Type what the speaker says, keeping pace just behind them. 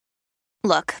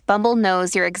Look, Bumble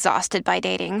knows you're exhausted by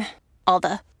dating. All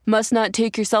the must not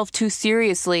take yourself too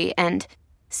seriously and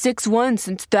 6'1"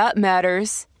 since that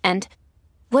matters. And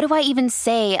what do I even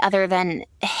say other than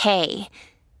hey?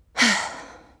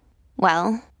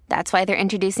 Well, that's why they're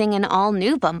introducing an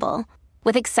all-new Bumble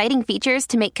with exciting features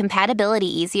to make compatibility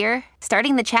easier,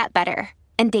 starting the chat better,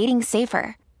 and dating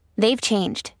safer. They've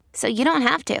changed, so you don't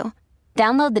have to.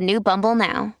 Download the new Bumble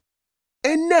now.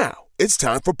 And now, it's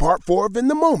time for part 4 of In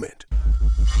the Moment.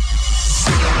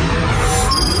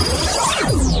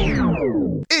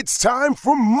 It's time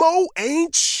for Mo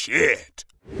Ain't Shit.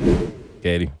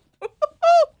 Katie,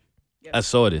 I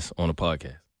saw this on a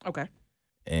podcast. Okay.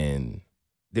 And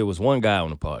there was one guy on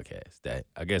the podcast that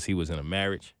I guess he was in a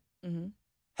marriage. Mm-hmm.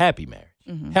 Happy marriage.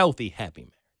 Mm-hmm. Healthy, happy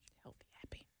marriage. Healthy,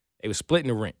 happy. They was splitting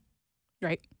the rent.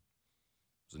 Right.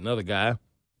 There's another guy.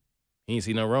 He didn't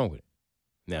see nothing wrong with it.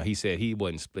 Now, he said he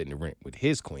wasn't splitting the rent with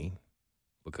his queen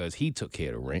because he took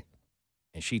care of the rent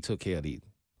and she took care of the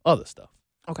other stuff.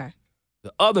 Okay.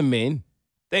 The other men,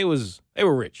 they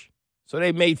were rich. So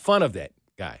they made fun of that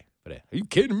guy for that. Are you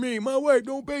kidding me? My wife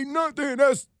don't pay nothing.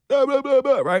 That's blah, blah, blah,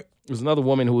 blah, right? There was another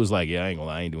woman who was like, yeah, I ain't gonna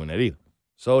lie, I ain't doing that either.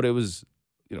 So there was,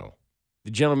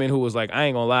 the gentleman who was like, I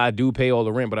ain't gonna lie, I do pay all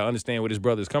the rent, but I understand where this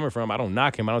brother's coming from. I don't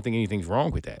knock him. I don't think anything's wrong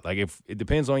with that. Like, if it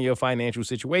depends on your financial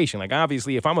situation. Like,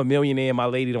 obviously, if I'm a millionaire and my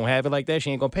lady don't have it like that,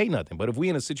 she ain't gonna pay nothing. But if we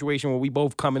in a situation where we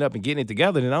both coming up and getting it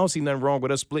together, then I don't see nothing wrong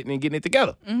with us splitting and getting it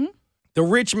together. Mm-hmm. The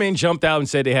rich men jumped out and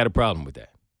said they had a problem with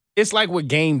that. It's like what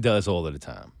Game does all of the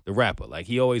time, the rapper. Like,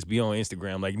 he always be on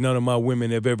Instagram like, none of my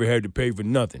women have ever had to pay for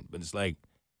nothing. But it's like,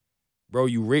 bro,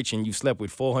 you rich and you slept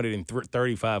with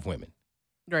 435 women.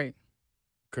 Right.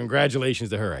 Congratulations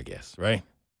to her, I guess, right?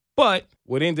 But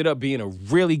what ended up being a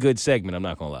really good segment, I'm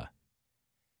not going to lie,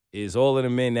 is all of the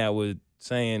men that were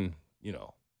saying,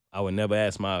 I would never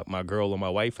ask my girl or my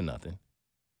wife for nothing.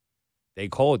 They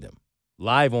called them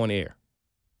live on air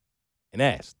and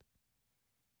asked,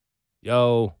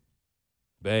 yo,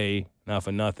 bae, not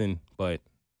for nothing, but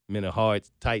I'm in a hard,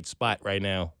 tight spot right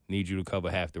now. Need you to cover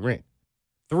half the rent.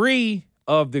 3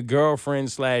 of the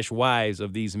girlfriends/wives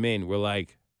of these men were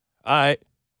like, all right,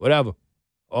 whatever.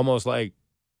 Almost like,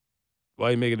 why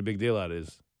are you making a big deal out of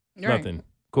this? Right. Nothing.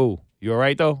 Cool. You all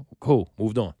right, though? Cool.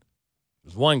 Moved on.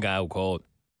 There's one guy who called,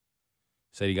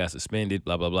 said he got suspended,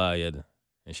 blah, blah, blah. And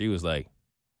she was like,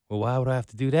 well, why would I have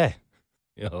to do that?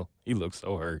 He looked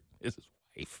so hurt. It's his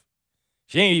wife.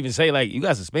 She ain't even say, like, you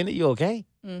got suspended? You okay?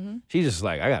 Mm-hmm. She's just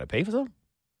like, I got to pay for something?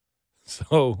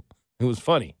 So it was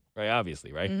funny, right?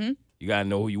 Obviously, right? Mm-hmm. You got to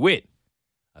know who you with.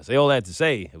 I say all that to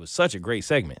say it was such a great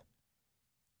segment.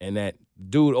 And that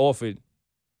dude offered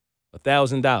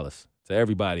 $1,000 to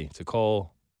everybody to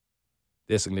call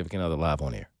their significant other live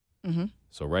on air. Mm-hmm.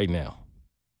 So right now,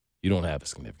 you don't have a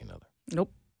significant other.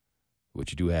 Nope.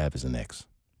 What you do have is an ex.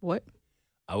 What?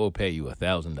 I will pay you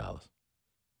 $1,000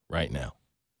 right now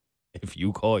if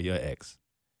you call your ex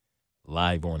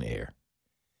live on air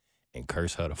and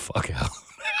curse her the fuck out.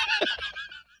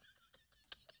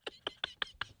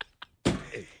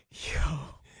 Yo.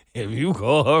 If you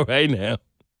call her right now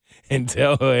and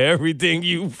tell her everything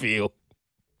you feel,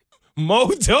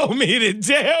 Mo told me to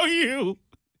tell you,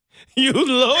 you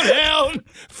low down,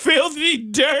 filthy,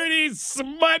 dirty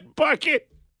smut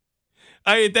bucket.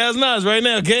 I get $1,000 right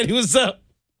now, Katie. What's up?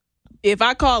 If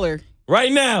I call her.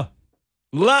 Right now.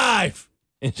 Live.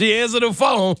 And she answered the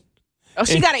phone. Oh,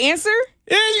 she got to answer?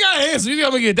 Yeah, she got to answer. You got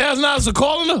to get $1,000 for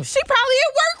calling her. She probably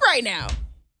at work right now.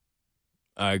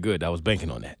 All right, good. I was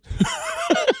banking on that.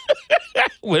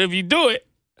 But if you do it,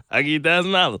 I give you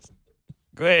 $1,000.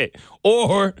 Go ahead.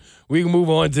 Or we can move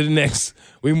on to the next.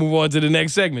 We move on to the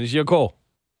next segment. It's your call.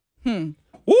 Woo-wee!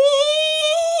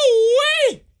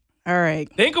 All right.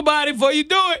 Think about it before you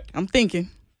do it. I'm thinking.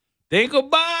 Think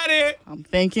about it. I'm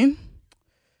thinking.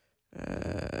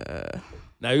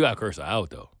 Now you gotta curse her out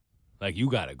though. Like you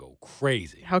gotta go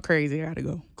crazy. How crazy I gotta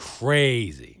go?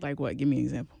 Crazy. Like what? Give me an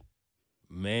example.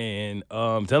 Man,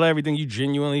 tell her everything you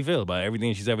genuinely feel about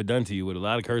everything she's ever done to you with a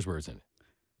lot of curse words in it.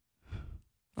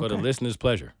 For the listener's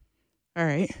pleasure. All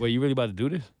right. Wait, you really about to do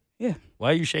this? Yeah.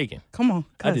 Why are you shaking? Come on.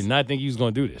 I did not think you was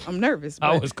gonna do this. I'm nervous.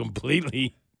 I was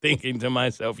completely thinking to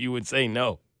myself you would say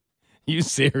no. You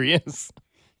serious?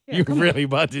 Yeah, you really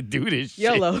about to do this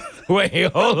shit? YOLO.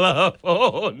 Wait, hold up.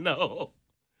 Oh, no.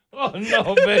 Oh,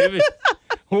 no, baby.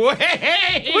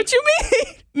 Wait. What you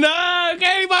mean? Nah,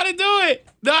 can't about to do it.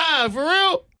 Nah, for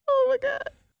real. Oh, my God.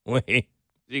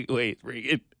 Wait, bring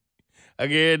it. I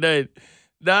can't hear nothing.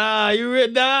 Nah, you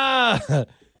read, nah.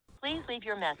 Please leave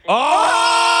your message. Oh,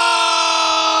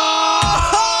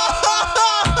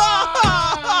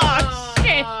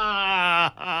 shit.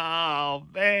 Oh,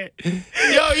 man.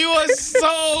 Yo, you are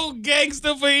so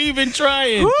gangster for even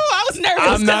trying. Ooh, I was nervous.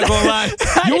 I'm not gonna lie.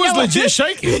 You was legit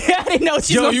shaking. I didn't know she was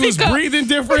Yo, gonna you was pick up. breathing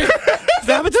different.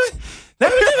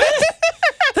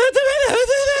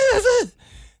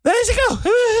 There she go.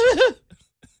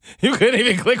 You couldn't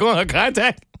even click on her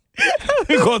contact.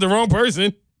 You called the wrong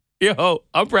person. Yo,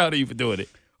 I'm proud of you for doing it.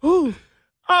 Ooh.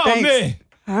 Oh, Thanks. man.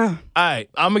 Ah. All right,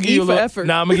 I'm going to give E you a for little effort.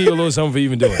 Nah, I'm going to give you a little something for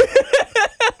even doing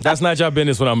it. That's not your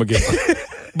business what I'm going to give you.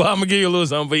 But I'm going to give you a little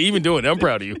something for even doing it. I'm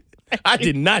proud of you. I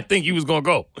did not think you was going to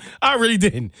go. I really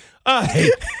didn't. All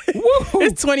right. Woo.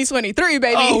 It's 2023,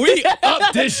 baby. Oh, we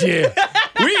up this year.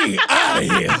 We out of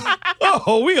here.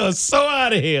 Oh, we are so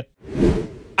out of here.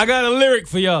 I got a lyric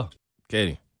for y'all.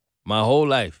 Katie, my whole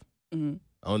life, I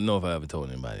don't know if I ever told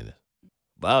anybody this,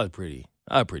 but I was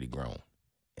pretty grown.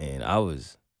 And I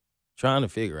was trying to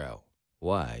figure out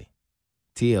why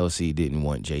TLC didn't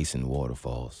want Jason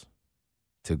Waterfalls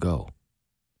to go.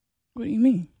 What do you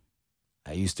mean?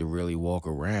 I used to really walk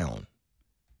around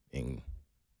in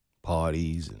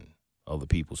parties and other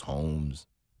people's homes,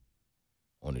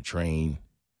 on the train,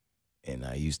 and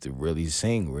I used to really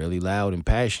sing really loud and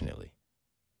passionately.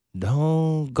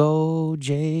 Don't go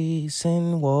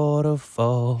Jason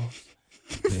Waterfalls.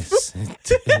 Listen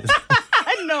to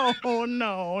No.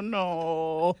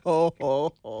 I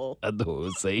thought it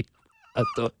was safe.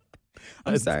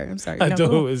 I'm sorry. I No,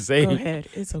 thought it was safe. Go ahead.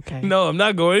 It's okay. No, I'm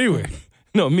not going anywhere.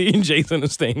 No, me and Jason are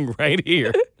staying right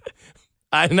here.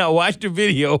 I now watched the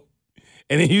video,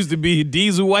 and it used to be a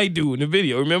Diesel white dude in the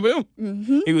video. Remember him?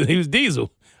 Mm-hmm. He was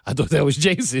Diesel. I thought that was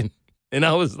Jason, and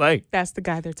I was like, That's the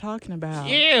guy they're talking about.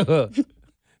 yeah.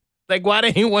 Like, why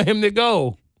they didn't want him to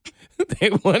go? They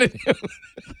wanted him.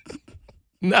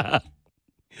 Nah,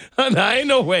 ain't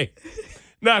no way.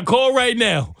 Nah, call right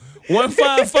now.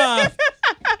 155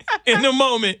 in the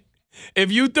moment.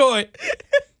 If you thought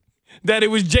that it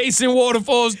was Jason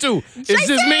Waterfalls too. It's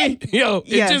just me. Yo,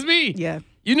 Yeah. it's just me. Yeah.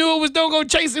 You knew it was Don't Go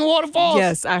Chasing Waterfalls?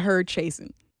 Yes, I heard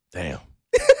chasing. Damn.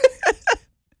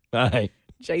 All right.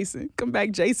 Jason. Come back,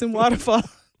 Jason Waterfall.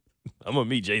 I'm going to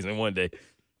meet Jason one day.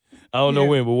 I don't know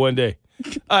when, but one day.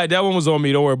 All right, that one was on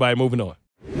me. Don't worry about it. Moving on.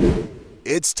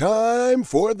 It's time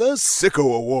for the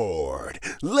Sicko Award.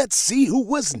 Let's see who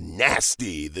was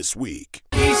nasty this week.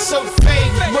 He's so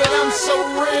fake, but I'm so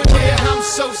real. Yeah, I'm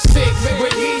so sick,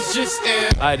 but he's just ill.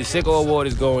 All right, the Sicko Award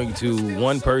is going to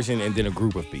one person and then a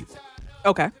group of people.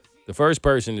 Okay. The first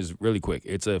person is really quick.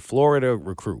 It's a Florida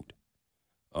recruit.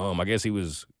 I guess he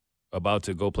was about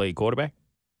to go play quarterback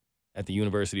at the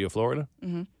University of Florida.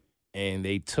 Mm-hmm. And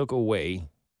they took away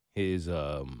his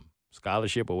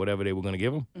scholarship or whatever they were going to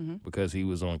give him because he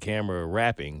was on camera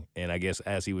rapping. And I guess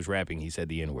as he was rapping, he said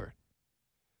the N-word.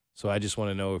 So I just want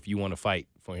to know if you want to fight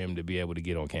for him to be able to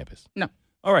get on campus. No.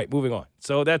 All right, moving on.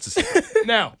 So that's a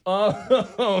now. I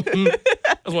just want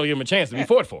to give him a chance to be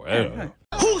fought for. I don't know.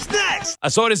 Who's next? I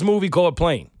saw this movie called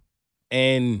Plane,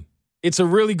 and it's a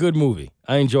really good movie.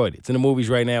 I enjoyed it. It's in the movies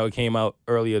right now. It came out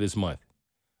earlier this month.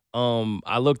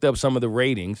 I looked up some of the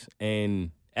ratings, and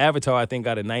Avatar, I think,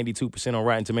 got a 92% on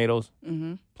Rotten Tomatoes.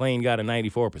 Mm-hmm. Plane got a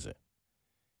 94%.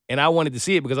 And I wanted to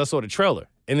see it because I saw the trailer,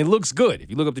 and it looks good. If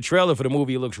you look up the trailer for the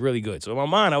movie, it looks really good. So in my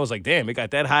mind, I was like, damn, it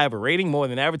got that high of a rating, more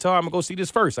than Avatar. I'm going to go see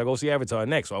this first. I'll go see Avatar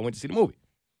next. So I went to see the movie.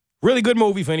 Really good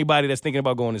movie for anybody that's thinking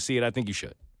about going to see it. I think you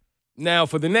should. Now,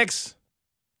 for the next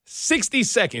 60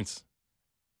 seconds,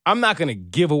 I'm not going to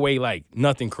give away, like,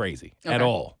 nothing crazy at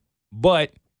all.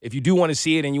 But if you do want to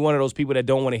see it and you're one of those people that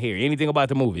don't want to hear anything about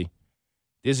the movie,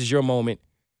 this is your moment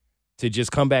to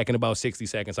just come back in about 60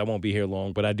 seconds. I won't be here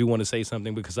long, but I do want to say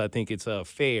something because I think it's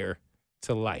fair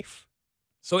to life.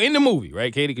 So in the movie,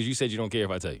 right, Katie, because you said you don't care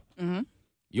if I tell you. Mm-hmm.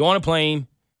 You're on a plane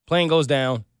goes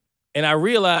down, and I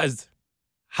realized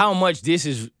how much this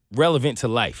is relevant to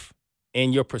life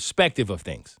and your perspective of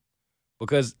things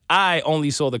because I only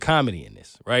saw the comedy in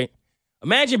this, right?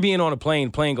 Imagine being on a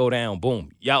plane go down,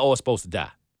 boom, y'all all supposed to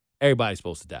die. Everybody's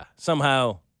supposed to die.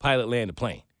 Somehow, pilot land the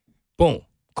plane. Boom,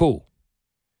 cool.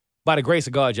 By the grace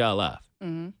of God, y'all alive.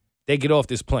 Mm-hmm. They get off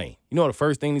this plane. You know the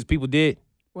first thing these people did?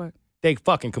 What? They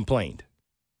fucking complained.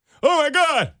 Oh, my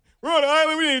God. We're on an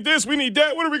island. We need this. We need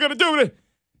that. What are we going to do with it?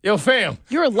 Yo, fam.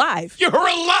 You're alive. You're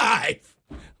alive.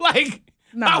 Like,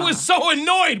 Nah. I was so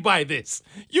annoyed by this.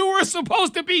 You were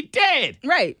supposed to be dead.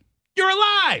 Right. You're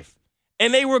alive.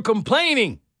 And they were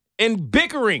complaining and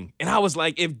bickering. And I was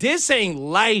like, if this ain't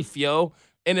life, yo,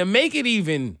 and to make it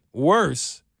even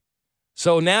worse,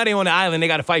 so now they on the island, they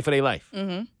got to fight for their life.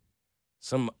 Mm-hmm.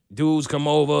 Some dudes come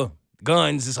over,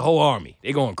 guns, this whole army.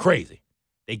 They going crazy.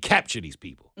 They capture these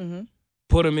people. Mm-hmm.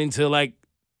 Put them into, like,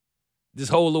 this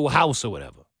whole little house or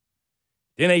whatever.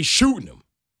 Then they shooting them.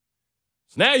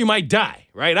 So now you might die,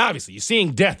 right? Obviously, you're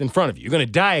seeing death in front of you. You're going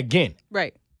to die again.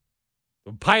 Right.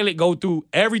 The pilot go through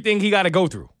everything he got to go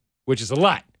through, which is a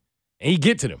lot. And he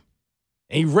get to them.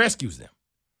 And he rescues them.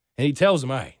 And he tells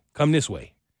them, all right, come this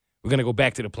way. We're going to go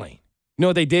back to the plane. You know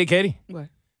what they did, Katie? What?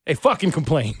 They fucking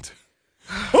complained.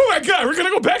 Oh, my God, we're going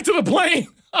to go back to the plane.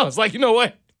 I was like, you know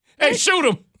what? Hey, shoot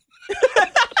him.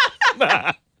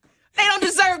 Nah. They don't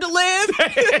deserve to live.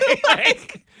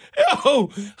 Like, yo,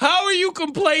 how are you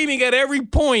complaining at every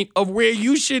point of where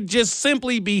you should just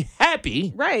simply be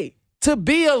happy Right. to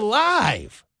be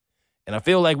alive? And I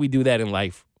feel like we do that in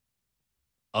life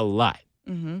a lot.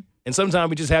 Mm-hmm. And sometimes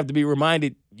we just have to be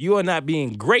reminded you are not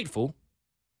being grateful,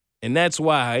 and that's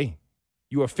why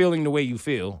you are feeling the way you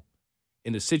feel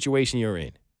in the situation you're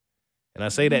in. And I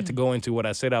say that to go into what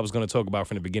I said I was going to talk about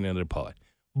from the beginning of the pod.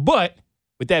 But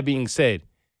with that being said,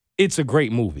 it's a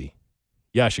great movie.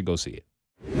 Y'all should go see it.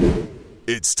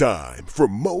 It's time for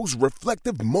Mo's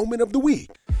Reflective Moment of the Week.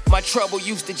 My trouble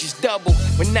used to just double.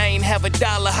 When I ain't have a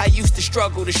dollar, I used to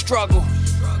struggle.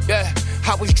 Yeah,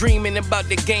 I was dreaming about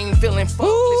the game, feeling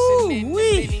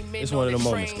Ooh-wee. It's one of the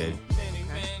moments, Katie.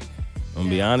 I'm going to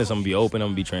be honest. I'm going to be open. I'm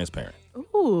going to be transparent.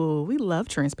 Ooh, we love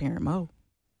transparent Mo.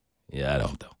 Yeah, I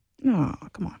don't, though. No,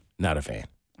 come on. Not a fan.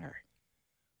 All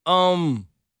right.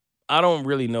 I don't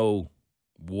really know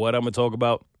what I'm going to talk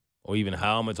about or even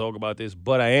how I'm going to talk about this,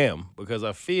 but I am because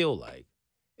I feel like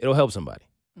it'll help somebody,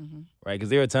 right? Because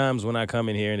there are times when I come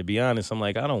in here and to be honest, I'm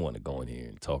like, I don't want to go in here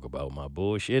and talk about my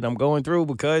bullshit I'm going through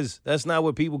because that's not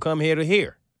what people come here to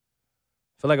hear.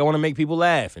 I feel like I want to make people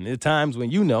laugh. And there are times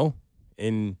when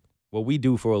in what we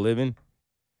do for a living,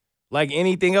 like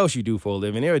anything else you do for a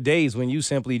living, there are days when you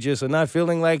simply just are not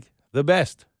feeling like the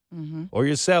best or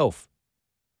yourself.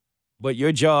 But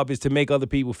your job is to make other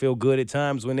people feel good at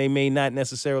times when they may not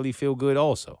necessarily feel good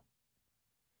also.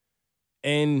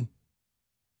 And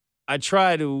I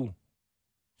try to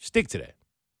stick to that.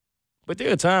 But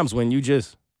there are times when you're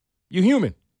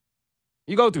human.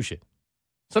 You go through shit.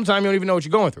 Sometimes you don't even know what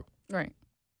you're going through. Right.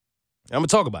 I'm going to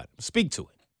talk about it, speak to it.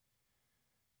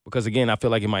 Because, again, I feel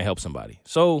like it might help somebody.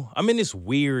 So I'm in this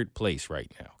weird place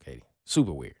right now, Katie.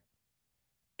 Super weird.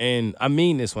 And I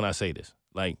mean this when I say this.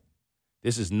 Like,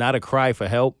 this is not a cry for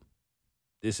help.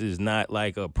 This is not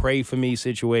like a pray for me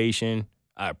situation.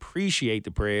 I appreciate the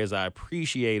prayers. I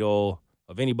appreciate all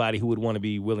of anybody who would want to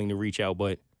be willing to reach out,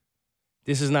 but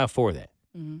this is not for that.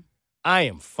 I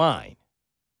am fine,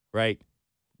 right?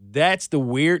 That's the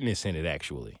weirdness in it,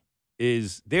 actually,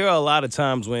 is there are a lot of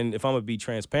times when, if I'm going to be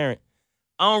transparent,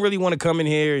 I don't really want to come in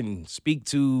here and speak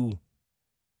to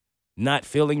not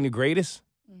feeling the greatest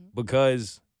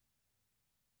because,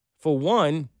 for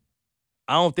one,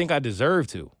 I don't think I deserve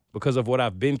to because of what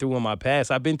I've been through in my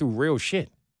past. I've been through real shit.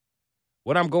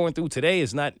 What I'm going through today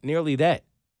is not nearly that.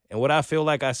 And what I feel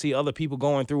like I see other people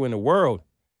going through in the world,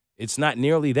 it's not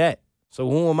nearly that. So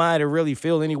who am I to really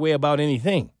feel any way about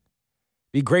anything?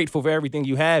 Be grateful for everything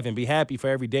you have and be happy for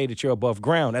every day that you're above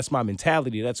ground. That's my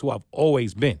mentality. That's who I've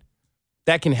always been.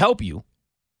 That can help you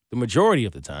the majority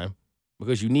of the time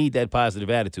because you need that positive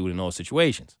attitude in all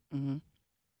situations.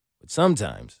 But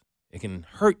sometimes it can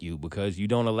hurt you because you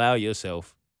don't allow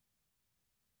yourself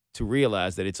to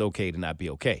realize that it's okay to not be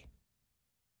okay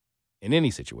in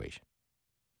any situation.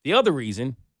 The other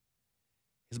reason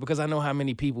is because I know how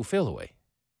many people feel away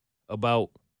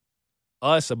about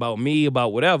us, about me,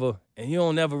 about whatever, and you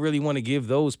don't ever really want to give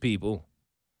those people,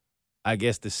 I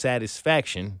guess, the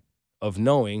satisfaction of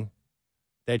knowing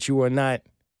that you are not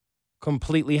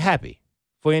completely happy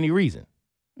for any reason.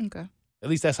 Okay. At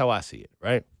least that's how I see it,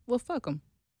 right? Well, fuck them.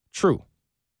 True.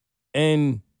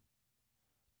 And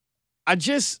I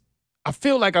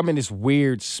feel like I'm in this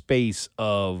weird space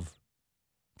of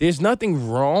there's nothing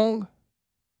wrong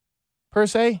per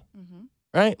se,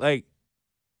 right? Like,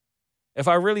 if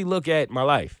I really look at my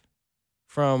life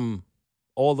from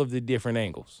all of the different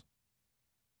angles,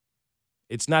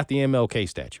 it's not the MLK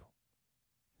statue.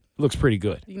 Looks pretty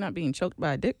good. You're not being choked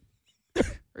by a dick?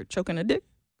 Or choking a dick?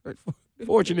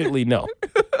 Fortunately, no.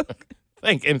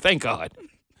 Thank God.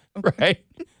 Right?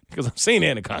 Because I've seen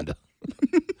Anaconda.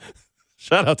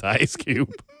 Shout out to Ice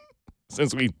Cube.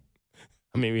 Since we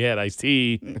had iced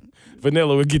tea.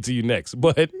 Vanilla will get to you next.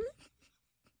 But,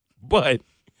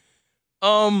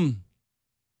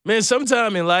 man,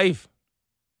 sometime in life,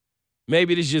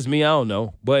 maybe it's just me, I don't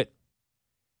know, but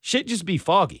shit just be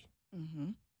foggy.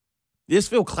 Just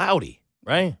feel cloudy,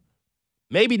 right?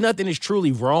 Maybe nothing is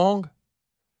truly wrong,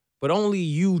 but only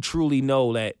you truly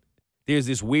know that there's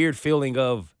this weird feeling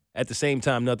of, at the same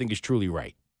time, nothing is truly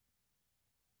right.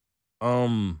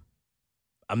 I'm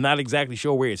not exactly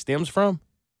sure where it stems from.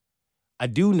 I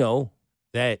do know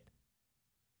that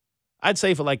I'd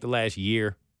say for like the last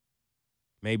year,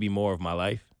 maybe more of my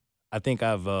life, I think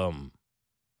I've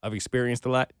experienced a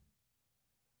lot.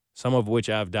 Some of which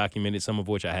I've documented, some of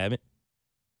which I haven't.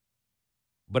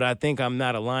 But I think I'm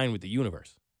not aligned with the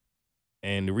universe.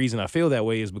 And the reason I feel that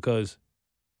way is because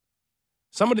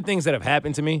some of the things that have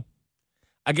happened to me,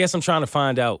 I guess I'm trying to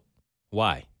find out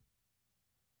why.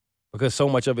 Because so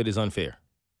much of it is unfair.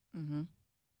 Mm-hmm.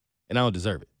 And I don't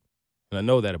deserve it. And I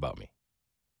know that about me.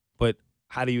 But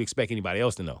how do you expect anybody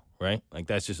else to know, right? Like,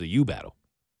 that's just a you battle.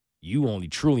 You only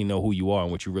truly know who you are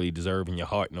and what you really deserve in your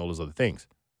heart and all those other things.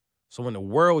 So when the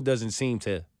world doesn't seem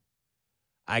to,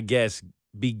 I guess,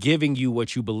 be giving you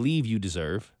what you believe you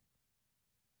deserve,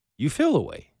 you feel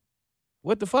away.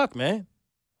 What the fuck, man?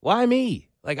 Why me?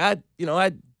 Like, I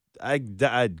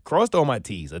crossed all my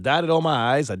T's. I dotted all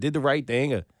my I's. I did the right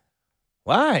thing.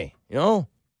 Why? And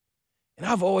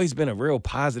I've always been a real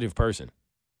positive person.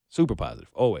 Super positive,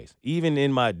 always. Even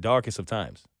in my darkest of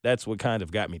times. That's what kind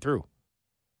of got me through.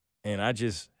 And I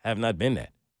just have not been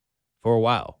that for a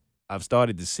while. I've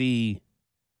started to see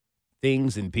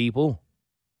things in people.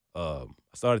 I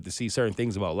started to see certain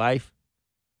things about life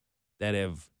that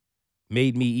have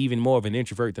made me even more of an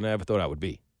introvert than I ever thought I would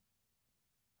be.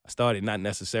 I started not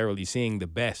necessarily seeing the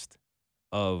best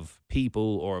of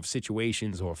people or of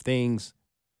situations or of things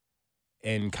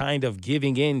and kind of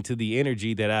giving in to the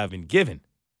energy that I've been given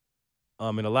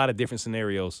in a lot of different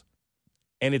scenarios.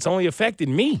 And it's only affected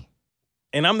me.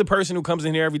 And I'm the person who comes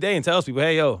in here every day and tells people,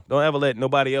 hey, yo, don't ever let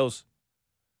nobody else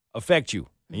affect you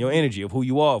and your energy of who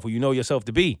you are, of who you know yourself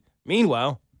to be.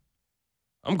 Meanwhile,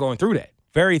 I'm going through that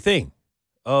very thing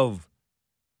of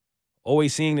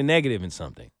always seeing the negative in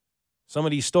something. Some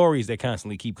of these stories that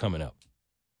constantly keep coming up.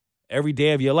 Every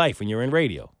day of your life when you're in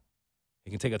radio, it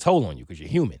can take a toll on you because you're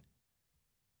human.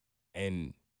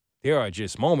 And there are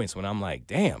just moments when I'm like,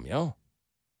 damn, yo,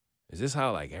 is this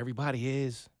how like everybody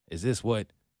is? Is this what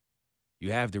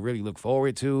you have to really look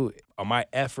forward to? Are my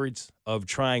efforts of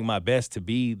trying my best to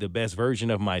be the best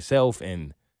version of myself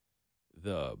and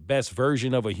the best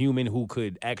version of a human who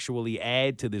could actually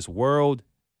add to this world,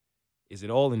 is it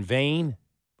all in vain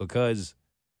because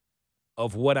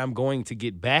of what I'm going to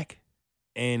get back?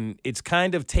 And it's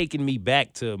kind of taken me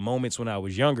back to moments when I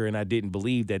was younger and I didn't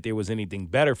believe that there was anything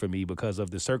better for me because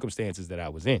of the circumstances that I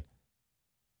was in.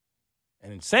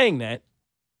 And in saying that,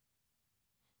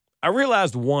 I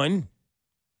realized, one,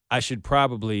 I should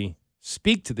probably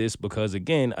speak to this because,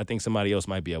 again, I think somebody else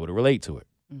might be able to relate to it.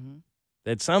 Mm-hmm.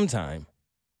 That sometime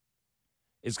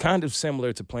it's kind of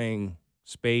similar to playing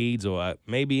spades or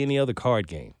maybe any other card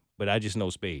game, but I just know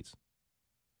spades.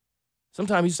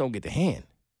 Sometimes you just don't get the hand.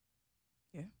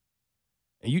 Yeah.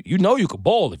 And you know you could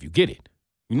ball if you get it.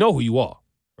 You know who you are,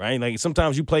 right? Like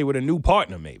sometimes you play with a new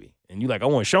partner maybe, and you like, I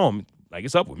want to show them, like,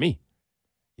 it's up with me.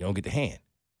 You don't get the hand.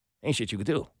 Ain't shit you could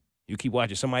do. You keep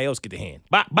watching somebody else get the hand.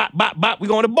 Bop, bop, bop, bop. We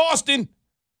going to Boston.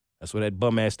 That's where that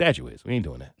bum-ass statue is. We ain't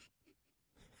doing that.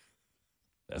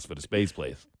 That's for the spades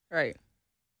players. Right.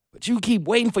 But you keep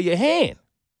waiting for your hand.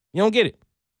 You don't get it.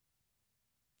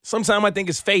 Sometimes I think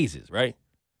it's phases, right?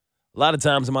 A lot of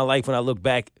times in my life when I look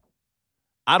back,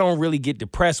 I don't really get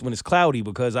depressed when it's cloudy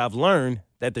because I've learned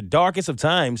that the darkest of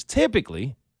times,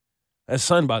 typically, that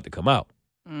sun about to come out.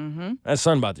 Mm-hmm. That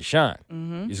sun about to shine.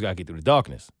 Mm-hmm. You just got to get through the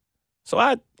darkness. So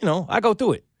I go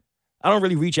through it. I don't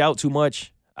really reach out too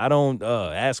much. I don't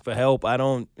ask for help. I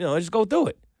don't, I just go through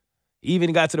it.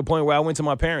 Even got to the point where I went to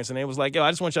my parents and they was like, yo,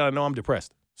 I just want y'all to know I'm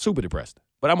depressed. Super depressed.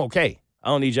 But I'm okay. I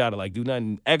don't need y'all to like do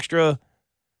nothing extra.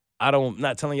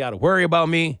 Not telling y'all to worry about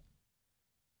me.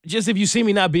 Just if you see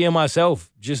me not being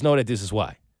myself, just know that this is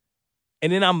why.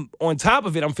 And then on top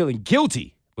of it, I'm feeling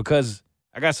guilty because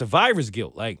I got survivor's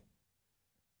guilt. Like,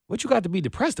 what you got to be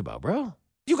depressed about, bro?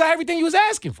 You got everything you was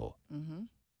asking for. Mm-hmm.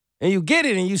 And you get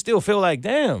it and you still feel like,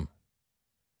 damn,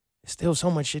 there's still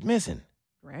so much shit missing.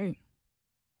 Right.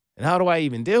 And how do I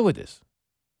even deal with this?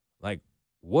 Like,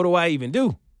 what do I even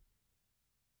do?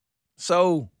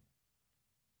 So,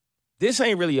 this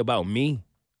ain't really about me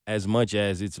as much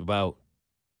as it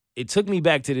took me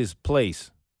back to this place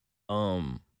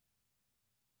that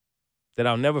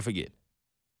I'll never forget,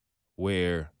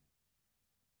 where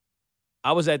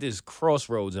I was at this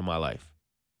crossroads in my life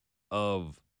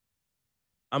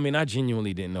I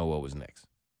genuinely didn't know what was next.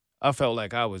 I felt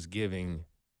like I was giving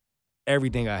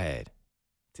everything I had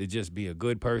to just be a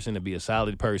good person, to be a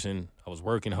solid person. I was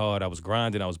working hard. I was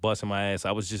grinding. I was busting my ass.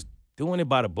 I was just doing it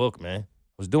by the book, man.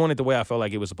 I was doing it the way I felt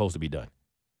like it was supposed to be done.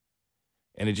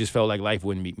 And it just felt like life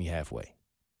wouldn't meet me halfway.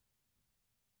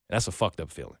 That's a fucked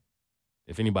up feeling,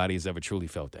 if anybody has ever truly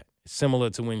felt that. It's similar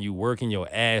to when you working your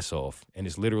ass off and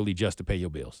it's literally just to pay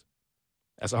your bills.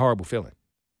 That's a horrible feeling.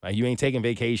 Like, you ain't taking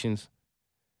vacations.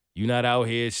 You not out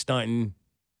here stunting.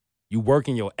 You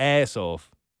working your ass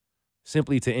off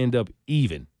simply to end up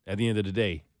even at the end of the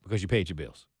day because you paid your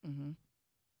bills. Mm-hmm.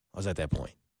 I was at that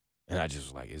point, and I just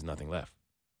was like, there's nothing left.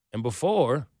 And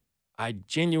before, I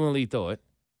genuinely thought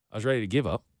I was ready to give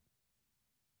up.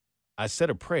 I said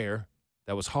a prayer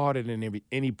that was harder than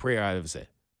any prayer I ever said.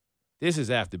 This is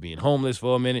after being homeless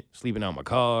for a minute, sleeping out my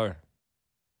car.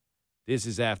 This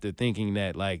is after thinking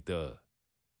that, like, the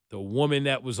woman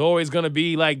that was always going to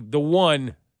be, like, the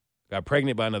one got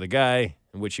pregnant by another guy,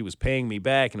 in which she was paying me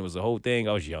back, and it was the whole thing.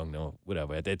 I was young, though,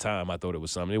 whatever. At that time, I thought it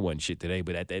was something. It wasn't shit today,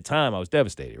 but at that time, I was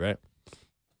devastated, right?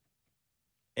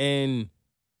 And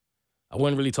I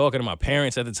wasn't really talking to my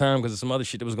parents at the time because of some other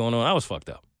shit that was going on. I was fucked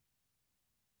up.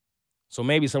 So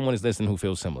maybe someone is listening who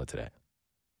feels similar to that.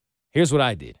 Here's what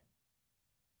I did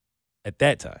at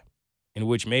that time, in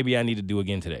which maybe I need to do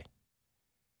again today.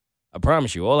 I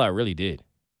promise you, all I really did,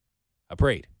 I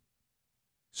prayed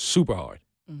super hard.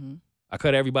 Mm-hmm. I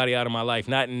cut everybody out of my life,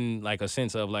 not in like a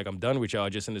sense of like I'm done with y'all,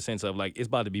 just in the sense of like it's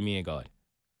about to be me and God.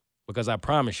 Because I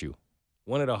promise you,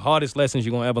 one of the hardest lessons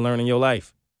you're going to ever learn in your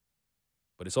life,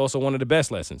 but it's also one of the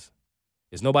best lessons,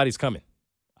 is nobody's coming.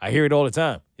 I hear it all the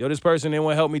time. Yo, this person didn't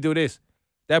want to help me do this.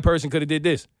 That person could have did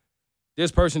this.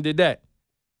 This person did that.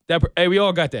 Hey, we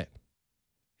all got that.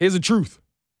 Here's the truth.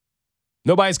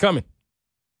 Nobody's coming.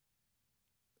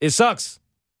 It sucks.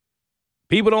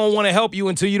 People don't want to help you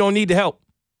until you don't need the help.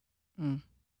 Mm.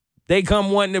 They come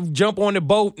wanting to jump on the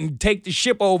boat and take the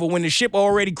ship over when the ship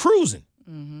already cruising.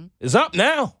 Mm-hmm. It's up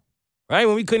now, right?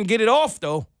 When we couldn't get it off,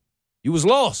 though, you was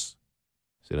lost.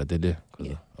 See what I did there?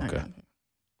 Yeah. Okay.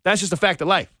 That's just a fact of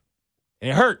life.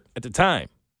 And it hurt at the time,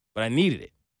 but I needed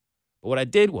it. But what I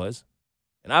did was,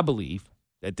 and I believe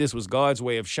that this was God's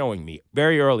way of showing me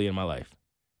very early in my life,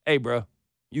 hey, bro,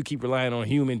 you keep relying on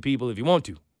human people if you want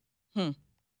to.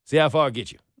 See how far it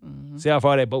gets you. Mm-hmm. See how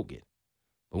far that boat get.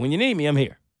 But when you need me, I'm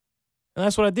here. And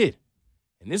that's what I did.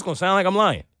 And this is going to sound like I'm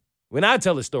lying. When I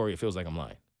tell this story, it feels like I'm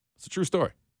lying. It's a true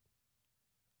story.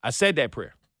 I said that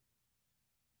prayer.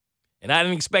 And I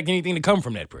didn't expect anything to come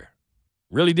from that prayer.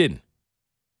 Really didn't.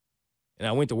 And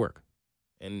I went to work.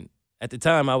 And at the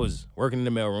time, I was working in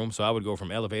the mailroom, so I would go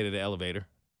from elevator to elevator,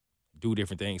 do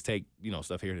different things, take,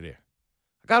 stuff here to there.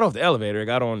 I got off the elevator. I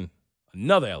got on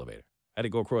another elevator. I had to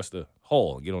go across the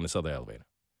hall and get on this other elevator.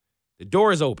 The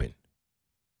door is open.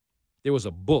 There was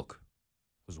a book.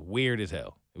 It was weird as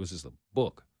hell. It was just a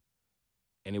book.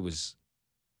 And it was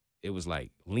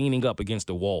like leaning up against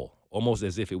the wall, almost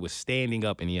as if it was standing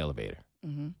up in the elevator,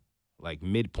 like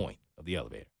midpoint of the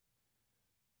elevator.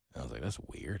 And I was like, that's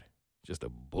weird. Just a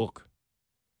book.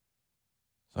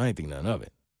 So I didn't think nothing of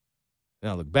it. Then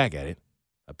I look back at it.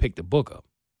 I picked the book up.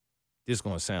 This is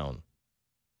going to sound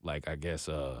like, I guess,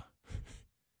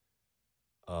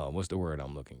 what's the word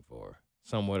I'm looking for?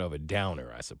 Somewhat of a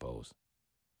downer, I suppose.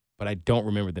 But I don't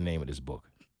remember the name of this book.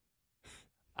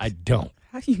 I don't.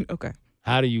 Okay.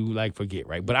 How do you, forget,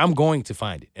 right? But I'm going to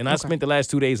find it. And I spent the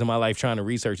last 2 days of my life trying to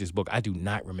research this book. I do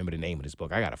not remember the name of this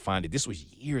book. I got to find it. This was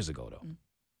years ago, though.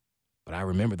 But I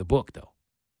remember the book, though.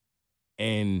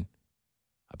 And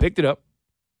I picked it up.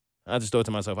 I just thought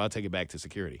to myself, I'll take it back to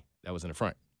security. That was in the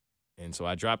front. And so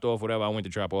I dropped off whatever I went to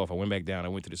drop off. I went back down. I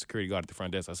went to the security guard at the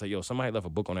front desk. I said, yo, somebody left a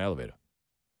book on the elevator.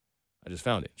 I just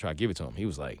found it. Try to give it to him. He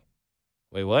was like,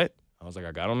 wait, what? I was like,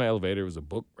 I got on the elevator. It was a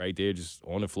book right there just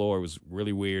on the floor. It was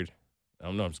really weird. I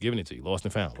don't know. I'm just giving it to you. Lost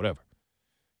and found. Whatever.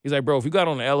 He's like, bro, if you got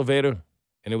on the elevator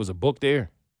and there was a book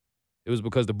there, it was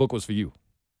because the book was for you.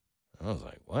 I was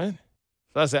like, what?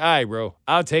 So I said, all right, bro,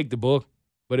 I'll take the book.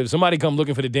 But if somebody come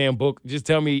looking for the damn book, just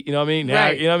tell me, you know what I mean?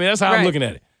 Right. You know what I mean? That's how I'm looking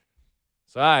at it.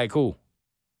 So, all right, cool.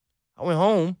 I went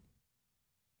home,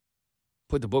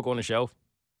 put the book on the shelf.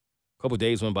 A couple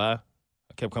days went by.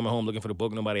 I kept coming home looking for the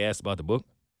book. Nobody asked about the book.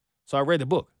 So I read the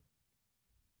book.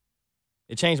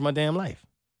 It changed my damn life.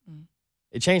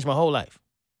 It changed my whole life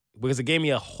because it gave me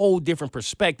a whole different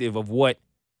perspective of what.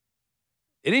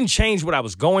 It didn't change what I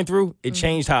was going through. It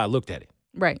changed how I looked at it.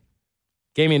 Right.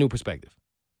 Gave me a new perspective.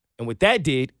 And what that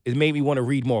did is made me want to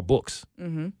read more books.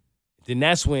 Mm-hmm. Then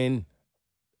that's when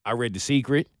I read The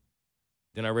Secret.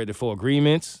 Then I read The 4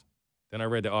 Agreements. Then I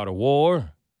read The Art of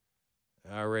War.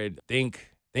 I read Think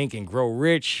and Grow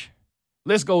Rich.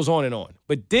 List goes on and on.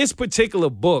 But this particular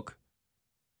book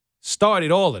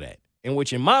started all of that, in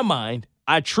which in my mind,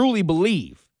 I truly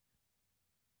believe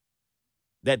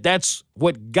that that's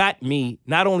what got me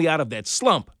not only out of that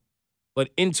slump, but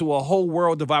into a whole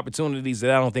world of opportunities that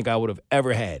I don't think I would have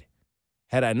ever had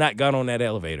I not got on that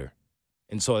elevator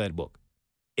and saw that book.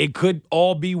 It could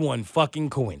all be one fucking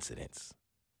coincidence.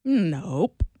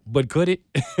 Nope. But could it?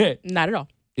 Not at all.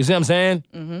 You see what I'm saying?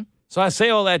 Mm-hmm. So I say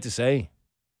all that to say,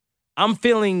 I'm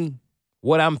feeling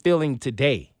what I'm feeling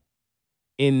today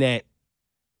in that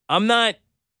I'm not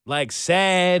like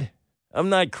sad. I'm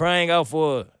not crying out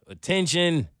for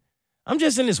attention. I'm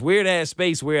just in this weird-ass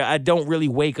space where I don't really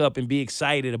wake up and be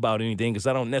excited about anything because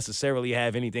I don't necessarily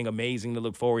have anything amazing to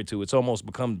look forward to. It's almost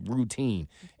become routine.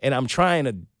 And I'm trying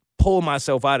to pull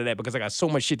myself out of that because I got so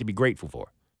much shit to be grateful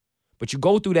for. But you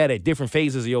go through that at different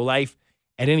phases of your life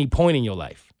at any point in your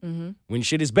life. Mm-hmm. When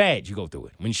shit is bad, you go through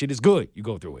it. When shit is good, you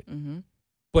go through it. Mm-hmm.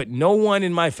 But no one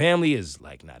in my family is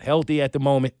like not healthy at the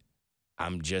moment.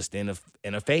 I'm just in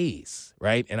a phase,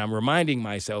 right? And I'm reminding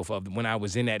myself of when I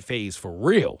was in that phase for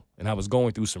real and I was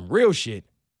going through some real shit.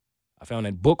 I found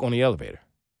that book on the elevator.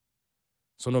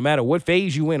 So no matter what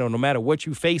phase you in or no matter what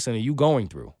you facing or you going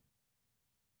through,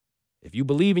 if you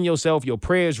believe in yourself, your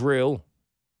prayer's real,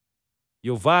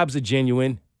 your vibes are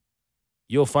genuine,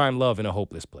 you'll find love in a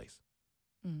hopeless place.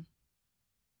 Mm. And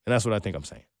that's what I think I'm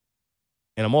saying.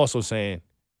 And I'm also saying,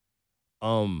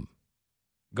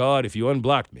 God, if you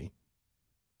unblocked me,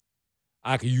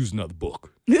 I could use another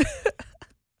book.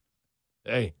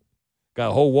 Hey, got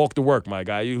a whole walk to work, my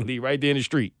guy. You leave right there in the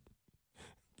street.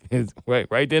 It's right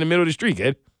there in the middle of the street,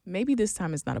 kid. Maybe this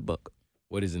time it's not a book.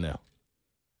 What is it now?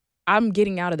 I'm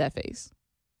getting out of that phase.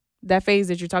 That phase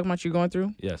that you're talking about you're going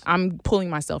through, Yes. I'm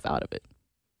pulling myself out of it.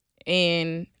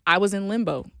 And I was in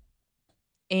limbo.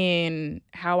 And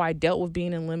how I dealt with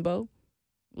being in limbo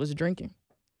was drinking.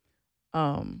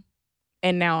 And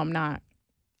now I'm not.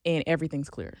 And everything's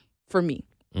clear for me.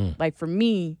 Mm. Like for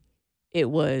me, it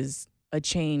was a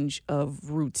change of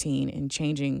routine and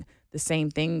changing the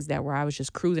same things that where I was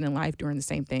just cruising in life doing the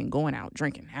same thing, going out,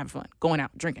 drinking, having fun, going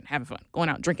out, drinking, having fun, going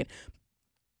out, drinking.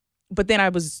 But then I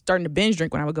was starting to binge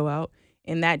drink when I would go out,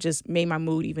 and that just made my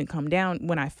mood even come down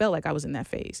when I felt like I was in that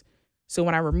phase. So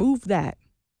when I removed that,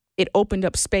 it opened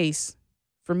up space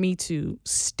for me to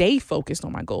stay focused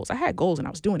on my goals. I had goals and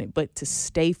I was doing it, but to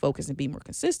stay focused and be more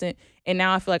consistent. And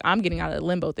now I feel like I'm getting out of the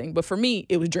limbo thing. But for me,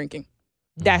 it was drinking.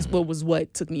 That's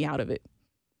what took me out of it,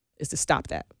 is to stop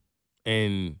that.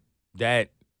 And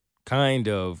that kind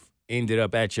of ended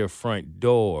up at your front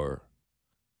door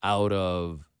out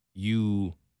of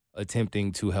you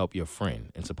attempting to help your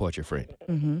friend and support your friend.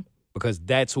 Mm-hmm. Because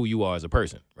that's who you are as a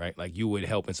person, right? Like you would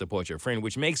help and support your friend,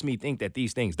 which makes me think that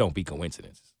these things don't be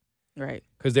coincidences. Right.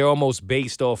 Because they're almost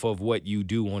based off of what you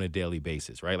do on a daily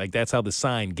basis, right? Like that's how the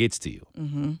sign gets to you.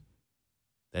 Mm-hmm.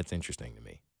 That's interesting to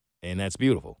me. And that's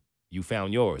beautiful. You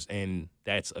found yours. And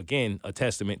that's, again, a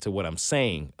testament to what I'm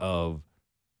saying of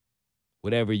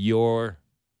whatever your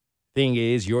thing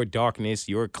is, your darkness,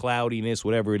 your cloudiness,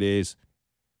 whatever it is,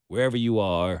 wherever you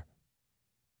are,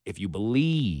 if you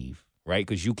believe, right?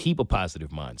 Because you keep a positive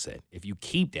mindset. If you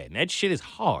keep that, and that shit is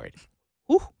hard.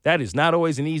 Whew, that is not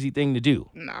always an easy thing to do.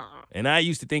 Nah. And I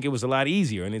used to think it was a lot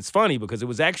easier. And it's funny because it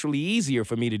was actually easier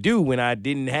for me to do when I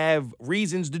didn't have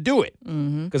reasons to do it.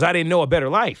 Mm-hmm. Because I didn't know a better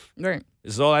life. Right.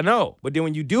 This is all I know. But then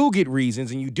when you do get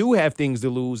reasons and you do have things to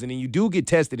lose and then you do get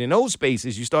tested in those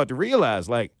spaces, you start to realize,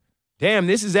 like, damn,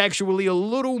 this is actually a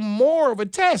little more of a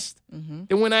test than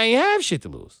when I ain't have shit to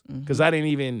lose. Because I didn't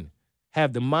even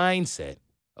have the mindset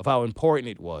of how important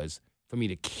it was for me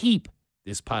to keep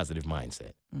this positive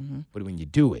mindset. Mm-hmm. But when you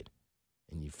do it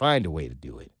and you find a way to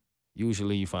do it,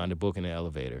 usually you find a book in the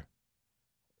elevator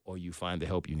or you find the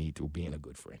help you need through being a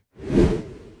good friend.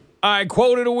 All right,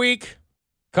 quote of the week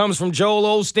comes from Joel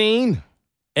Osteen,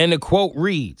 and the quote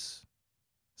reads,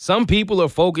 "Some people are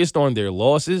focused on their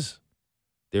losses,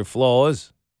 their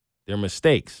flaws, their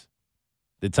mistakes,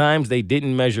 the times they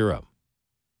didn't measure up.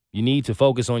 You need to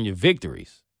focus on your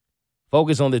victories.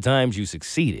 Focus on the times you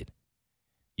succeeded.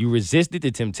 You resisted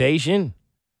the temptation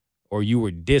or you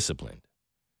were disciplined,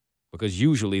 because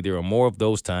usually there are more of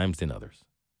those times than others."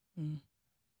 Mm.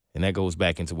 And that goes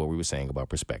back into what we were saying about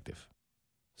perspective.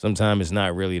 Sometimes it's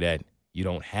not really that you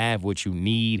don't have what you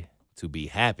need to be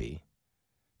happy,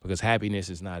 because happiness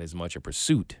is not as much a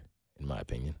pursuit, in my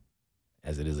opinion,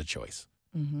 as it is a choice.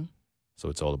 Mm-hmm. So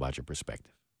it's all about your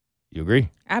perspective. You agree?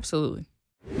 Absolutely.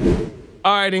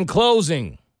 All right, in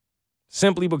closing,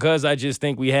 simply because I just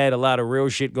think we had a lot of real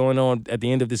shit going on at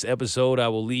the end of this episode, I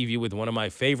will leave you with one of my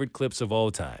favorite clips of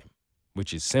all time,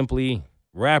 which is simply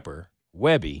rapper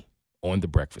Webby on The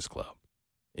Breakfast Club.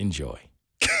 Enjoy.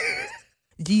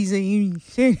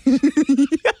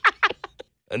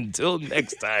 Until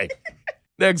next time.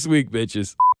 Next week,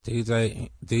 bitches. DJ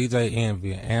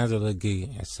Envy, Angela Gee,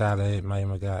 and Saleh May.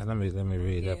 My God, let me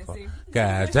read that part.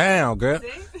 God damn, girl,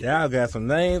 y'all got some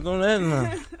names on that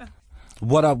now.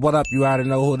 What up? You already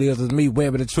know who it is. It's me,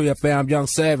 Webby the Tree FM, Young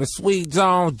Savage, Sweet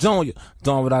Jones Jr.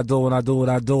 Doing what I do, and I'm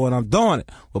doing it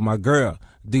with my girl,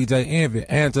 DJ Envy,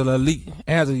 Angela Lee,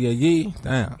 Angela Yee,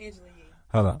 damn.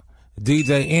 Hold on.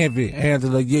 DJ Envy,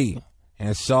 Angela Yee,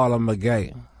 and Charlotte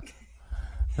McGay.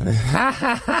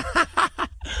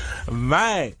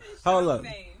 Man, hold up.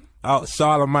 Oh,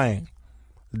 Charlamagne.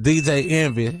 DJ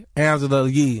Envy, Angela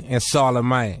Yee, and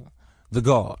Charlamagne, the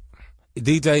God.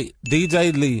 DJ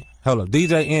Lee, hold up.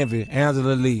 DJ Envy,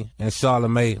 Angela Lee, and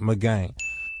Charlamagne McGain.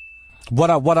 What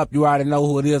up? You already know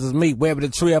who it is. It's me, Webber the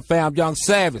Trio Fam, Young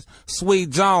Savage, Sweet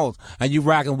Jones, and you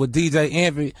rocking with DJ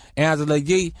Envy, Angela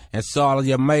Yee, and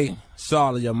Charlamagne.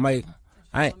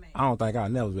 I don't think I'll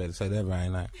never be able to say that right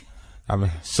now. I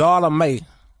mean, Charlamagne.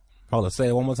 Hold on, say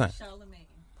it one more time.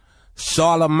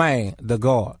 Charlamagne, the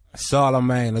God.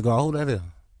 Charlamagne, the God. Who that is?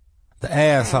 The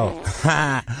asshole.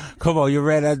 Come on, you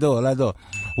ready? Let's do it.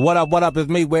 What up? It's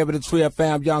me, Webber the Trio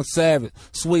Fam, Young Savage,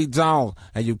 Sweet Jones,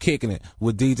 and you kicking it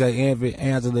with DJ Envy,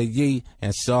 Angela Yee,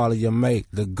 and Charlamagne,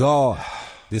 the God.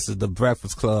 This is the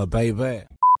Breakfast Club, baby.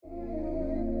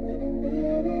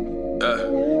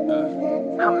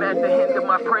 I'm at the end of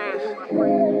my prayers.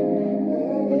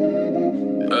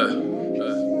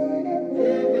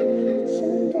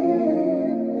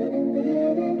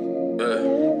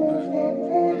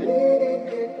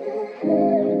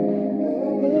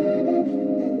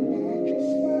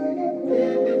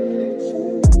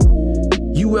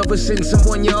 You ever send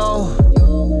someone your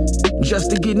all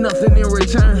just to get nothing in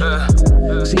return?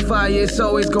 See, fire is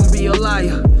always gonna be a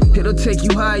liar. It'll take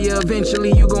you higher,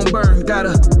 eventually you gon' burn.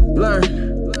 Gotta learn,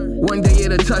 one day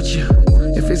it'll touch you.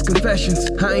 If it's confessions,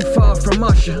 I ain't far from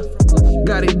Usher.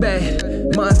 Got it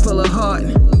bad, mind full of heart.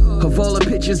 Of all the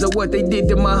pictures of what they did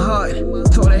to my heart,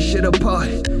 tore that shit apart,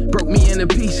 broke me into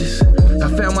pieces. I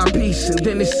found my peace and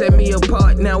then it set me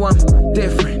apart. Now I'm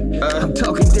different, I'm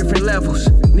talking different levels.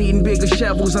 Needing bigger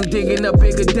shovels, I'm digging up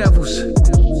bigger devils.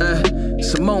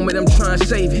 It's a moment, I'm trying to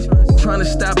save it. Trying to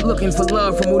stop looking for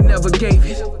love from who never gave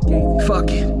it.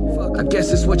 Fuck it, I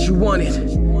guess it's what you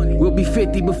wanted. We'll be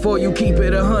 50 before you keep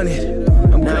it 100.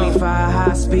 I'm 95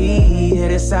 high speed,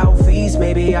 headed southeast,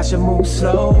 maybe I should move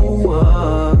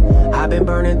slower. I've been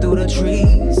burning through the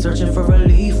trees, searching for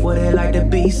relief, what it like to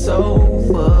be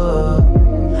sober.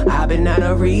 I've been out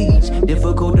of reach,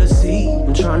 difficult to see,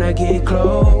 I'm trying to get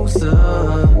closer.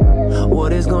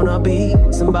 What is gonna be?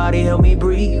 Somebody help me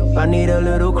breathe, I need a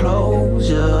little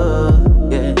closure.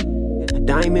 Yeah.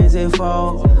 Diamonds and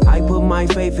falls, I put my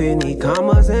faith in the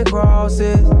commas and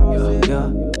crosses.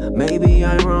 Yeah. Maybe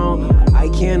I'm wrong, I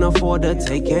can't afford to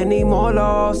take any more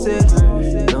losses.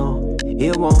 No,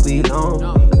 it won't be long.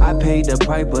 I paid the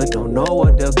price but don't know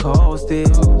what the cost is.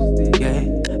 Yeah,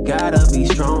 gotta be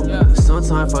strong.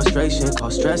 Sometimes frustration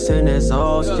cause stress and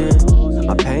exhaustion.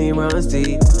 My pain runs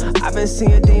deep. I've been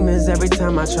seeing demons every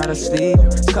time I try to sleep.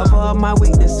 Cover up my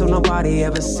weakness so nobody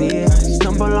ever see it.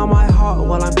 Stumble on my heart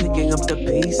while I'm picking up the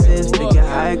pieces. Figure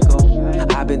how it go.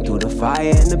 I've been through the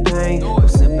fire and the pain. No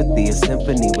sympathy, a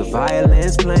symphony with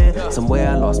violence playing. Somewhere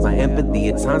I lost my empathy.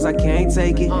 At times I can't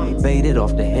take it. Faded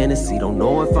off the Hennessy. Don't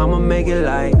know if I'ma make it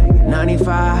like 95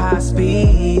 high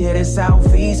speed, headed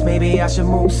southeast. Maybe I should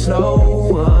move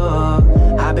slower.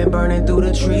 I've been burning through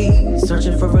the trees,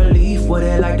 searching for relief, what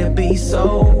it like to be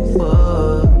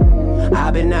sober.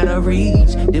 I've been out of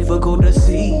reach, difficult to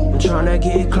see, I'm trying to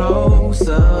get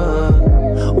closer.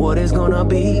 What is gonna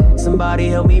be? Somebody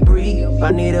help me breathe,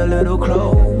 I need a little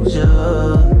closure.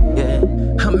 Yeah.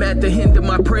 I'm at the end of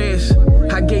my prayers.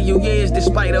 I gave you years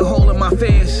despite a hole in my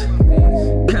fears.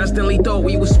 Constantly thought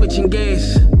we were switching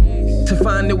gears to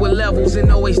find there were levels and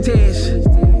always tears.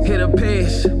 It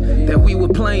appears that we were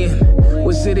playing.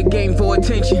 Was it a game for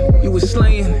attention? You were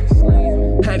slaying.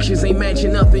 Actions ain't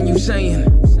matching nothing you saying.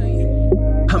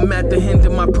 I'm at the end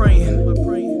of my praying.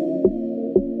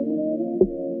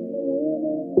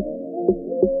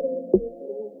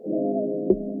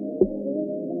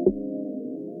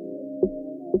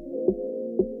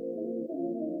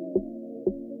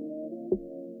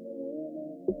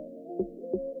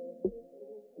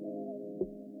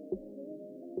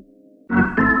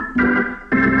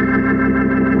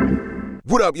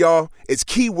 What up, y'all? It's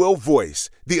Key Will Voice,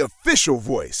 the official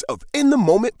voice of In the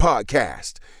Moment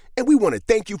podcast. And we want to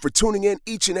thank you for tuning in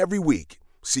each and every week.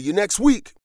 See you next week.